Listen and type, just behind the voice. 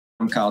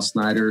I'm Kyle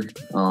Snyder.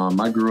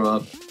 I grew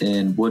up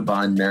in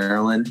Woodbine,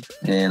 Maryland,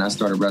 and I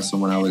started wrestling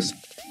when I was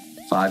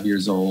 5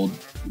 years old.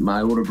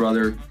 My older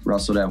brother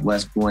wrestled at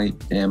West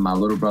Point, and my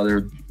little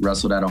brother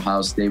wrestled at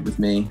Ohio State with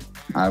me.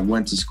 I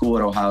went to school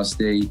at Ohio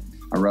State.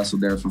 I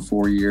wrestled there for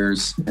 4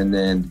 years, and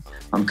then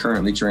I'm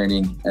currently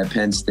training at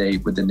Penn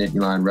State with the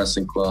Nittany Lion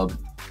Wrestling Club.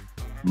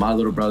 My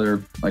little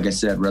brother, like I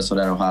said, wrestled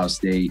at Ohio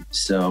State,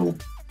 so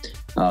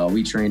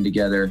we trained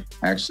together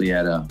actually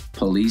at a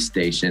police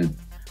station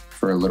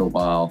for a little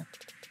while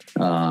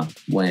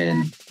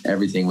when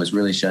everything was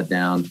really shut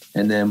down,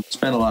 and then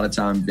spent a lot of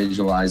time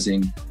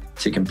visualizing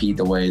to compete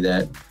the way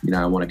that,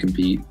 I want to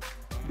compete.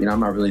 I'm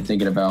not really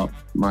thinking about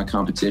my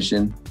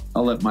competition.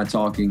 I'll let my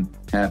talking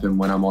happen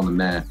when I'm on the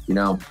mat.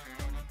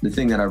 The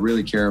thing that I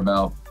really care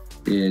about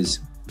is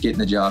getting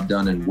the job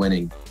done and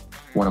winning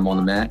when I'm on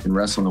the mat and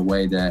wrestling the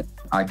way that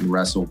I can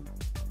wrestle.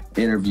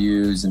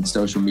 Interviews and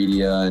social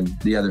media and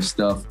the other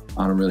stuff,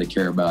 I don't really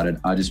care about it.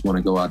 I just want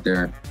to go out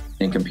there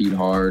and compete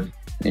hard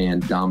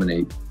and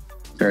dominate.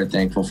 Very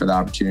thankful for the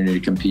opportunity to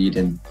compete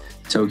in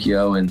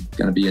Tokyo and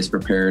going to be as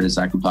prepared as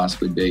I can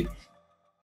possibly be.